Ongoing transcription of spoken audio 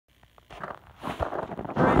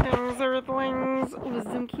Earthlings,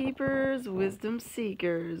 wisdom keepers, wisdom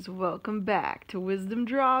seekers. Welcome back to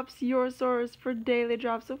WizdomDropz, your source for daily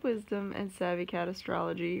drops of wisdom and savvy cat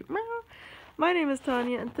astrology. My name is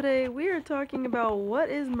Tonia, and today we are talking about what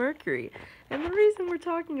is Mercury. And the reason we're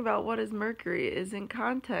talking about what is Mercury is in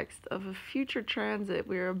context of a future transit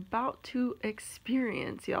we're about to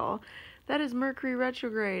experience, y'all. That is Mercury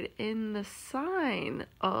Retrograde in the sign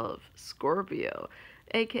of Scorpio,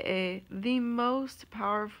 aka the most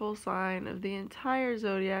powerful sign of the entire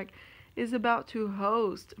zodiac, is about to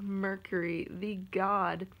host Mercury, the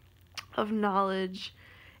god of knowledge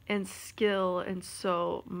and skill and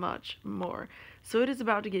so much more. So it is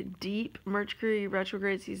about to get deep. Mercury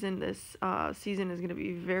retrograde season, this season is going to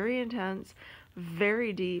be very intense,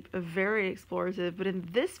 very deep, very explorative. But in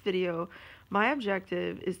this video, my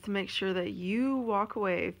objective is to make sure that you walk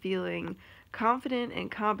away feeling confident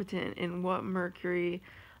and competent in what Mercury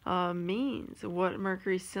means, what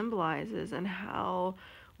Mercury symbolizes, and how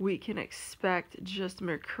we can expect just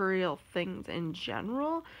mercurial things in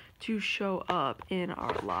general to show up in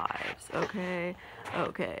our lives. Okay,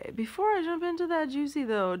 before I jump into that juicy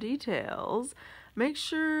though details, make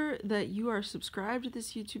sure that you are subscribed to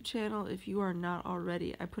this YouTube channel if you are not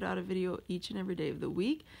already. I put out a video each and every day of the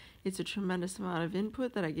week. It's a tremendous amount of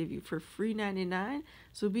input that I give you for free 99,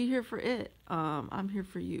 so be here for it. I'm here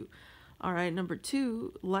for you. Alright, number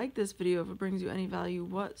 2, like this video if it brings you any value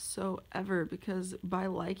whatsoever, because by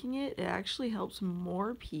liking it, it actually helps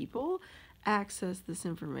more people access this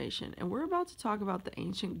information. And we're about to talk about the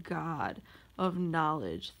ancient god of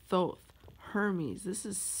knowledge, Thoth, Hermes. This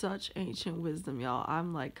is such ancient wisdom, y'all.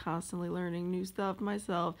 I'm like constantly learning new stuff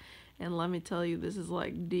myself, and let me tell you, this is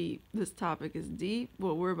like deep. This topic is deep,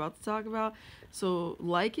 what we're about to talk about. So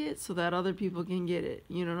like it so that other people can get it.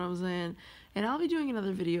 You know what I'm saying? And I'll be doing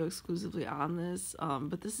another video exclusively on this,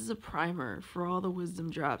 but this is a primer for all the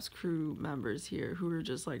WizdomDropz crew members here who are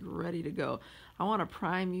just like ready to go. I want to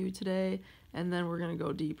prime you today, and then we're going to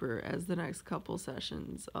go deeper as the next couple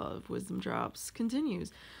sessions of WizdomDropz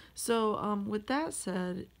continues. So with that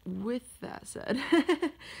said,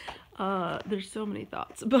 there's so many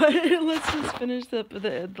thoughts, but let's just finish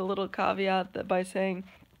the little caveat that by saying,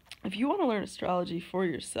 if you want to learn astrology for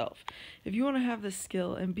yourself, if you want to have the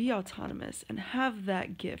skill and be autonomous and have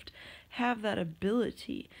that gift, have that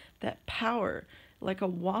ability, that power, like a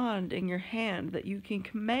wand in your hand that you can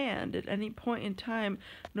command at any point in time,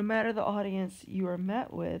 no matter the audience you are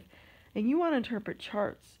met with, and you want to interpret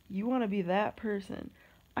charts, you want to be that person,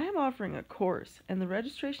 I am offering a course, and the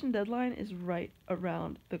registration deadline is right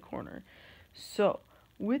around the corner. So,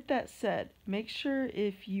 with that said, make sure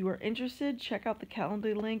if you are interested, check out the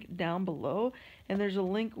Calendly link down below, and there's a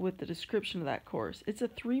link with the description of that course. It's a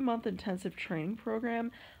 3-month intensive training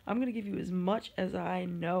program. I'm going to give you as much as I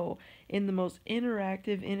know in the most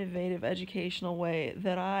interactive, innovative, educational way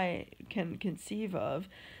that I can conceive of,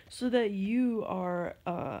 so that you are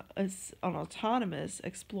an autonomous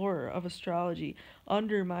explorer of astrology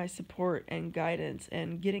under my support and guidance,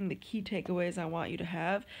 and getting the key takeaways I want you to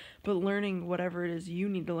have, but learning whatever it is you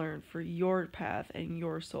need to learn for your path and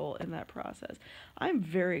your soul in that process. I'm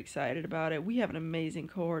very excited about it. We have an amazing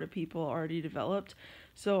cohort of people already developed,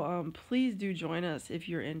 so please do join us if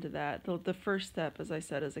you're into that. The first step, as I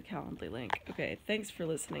said, is a Calendly link. Okay, thanks for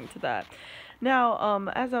listening to that. Now,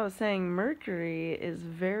 as I was saying, Mercury is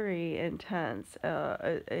very intense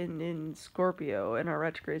in Scorpio in our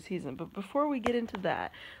retrograde season. But before we get into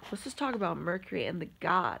that, let's just talk about Mercury and the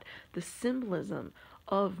god, the symbolism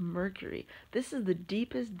of Mercury. This is the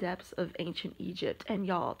deepest depths of ancient Egypt. And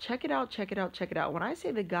y'all, check it out. When I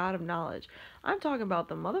say the god of knowledge, I'm talking about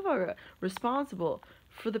the motherfucker responsible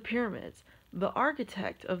for the pyramids, the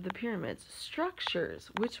architect of the pyramids,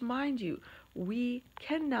 structures, which, mind you, we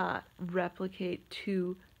cannot replicate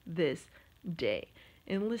to this day.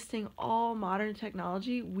 Enlisting all modern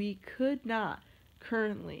technology, we could not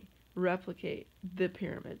currently replicate the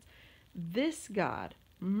pyramids. This god,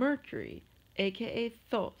 Mercury, aka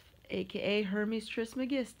Thoth, aka Hermes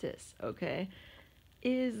Trismegistus, okay,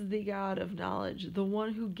 is the god of knowledge, the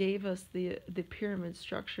one who gave us the pyramid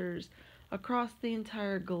structures across the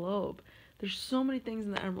entire globe. There's so many things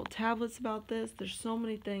in the Emerald Tablets about this. There's so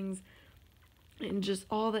many things in just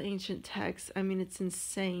all the ancient texts. I mean, it's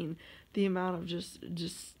insane the amount of just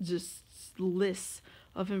lists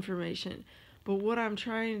of information. But what I'm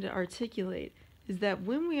trying to articulate is that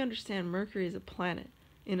when we understand Mercury as a planet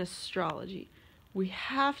in astrology, we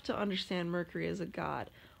have to understand Mercury as a god.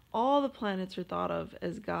 All the planets are thought of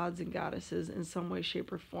as gods and goddesses in some way,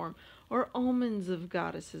 shape, or form, or omens of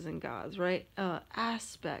goddesses and gods, right?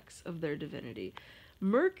 Aspects of their divinity.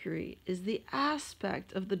 Mercury is the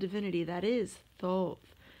aspect of the divinity that is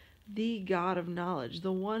Thoth, the God of knowledge,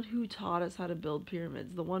 the one who taught us how to build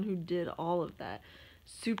pyramids, the one who did all of that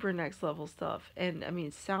super next level stuff. And I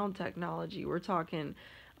mean, sound technology, we're talking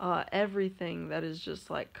everything that is just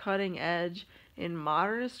like cutting edge in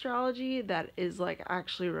modern astrology, that is like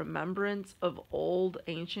actually remembrance of old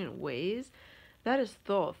ancient ways. That is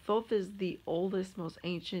Thoth. Thoth is the oldest, most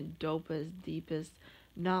ancient, dopest, deepest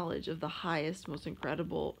knowledge of the highest, most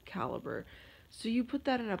incredible caliber. So you put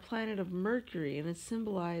that in a planet of Mercury, and it's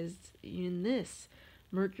symbolized in this.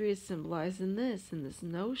 Mercury is symbolized in this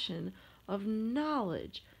notion of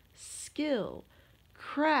knowledge, skill,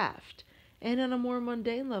 craft. And on a more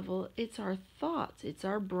mundane level, it's our thoughts, it's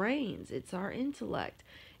our brains, it's our intellect.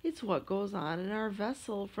 It's what goes on in our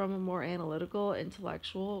vessel from a more analytical,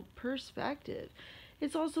 intellectual perspective.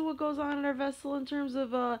 It's also what goes on in our vessel in terms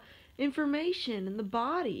of information in the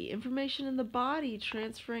body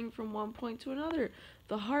transferring from one point to another.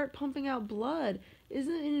 The heart pumping out blood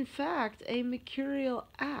isn't in fact a mercurial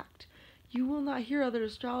act. You will not hear other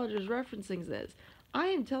astrologers referencing this. I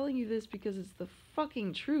am telling you this because it's the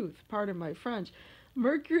fucking truth, pardon my French.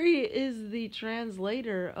 Mercury is the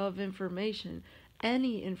translator of information.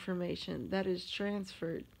 Any information that is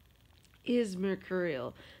transferred is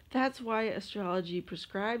mercurial. That's why astrology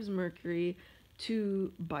prescribes Mercury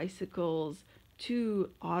to bicycles,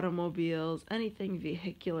 to automobiles, anything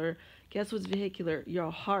vehicular. Guess what's vehicular?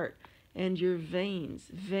 Your heart and your veins.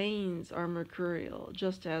 Veins are mercurial,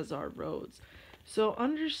 just as are roads. So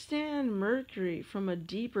understand Mercury from a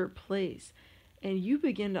deeper place, and you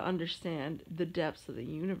begin to understand the depths of the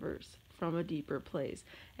universe from a deeper place.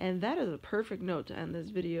 And that is a perfect note to end this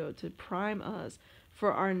video, to prime us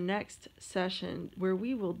for our next session, where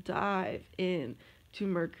we will dive in to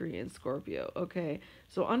Mercury and Scorpio. Okay,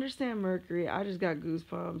 so understand Mercury. I just got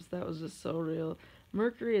goosebumps. That was just so real.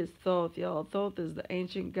 Mercury is Thoth, y'all. Thoth is the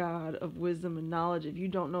ancient god of wisdom and knowledge. If you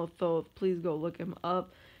don't know Thoth, please go look him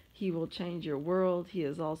up. He will change your world. He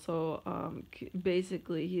is also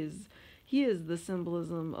basically he is the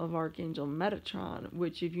symbolism of Archangel Metatron,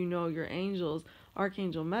 which, if you know your angels,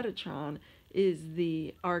 Archangel Metatron is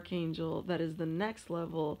the archangel that is the next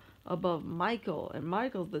level above Michael, and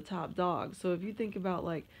Michael's the top dog. So if you think about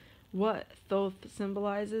like what Thoth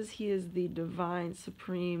symbolizes, he is the divine,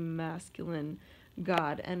 supreme, masculine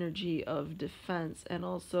god energy of defense and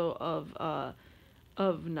also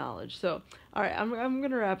of knowledge. So, all right, I'm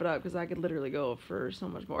gonna wrap it up because I could literally go for so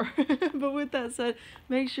much more. But with that said,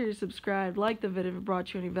 make sure you're subscribed, like the video if it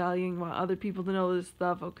brought you any value, and you want other people to know this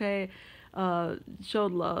stuff. Okay,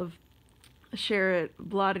 showed love, share it,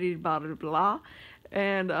 blah blah blah blah blah.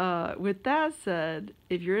 And with that said,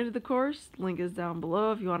 if you're into the course, link is down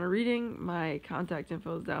below. If you want a reading, my contact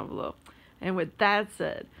info is down below. And with that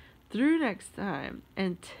said, through next time,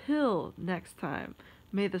 until next time,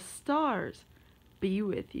 may the stars be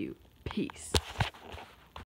with you. Peace.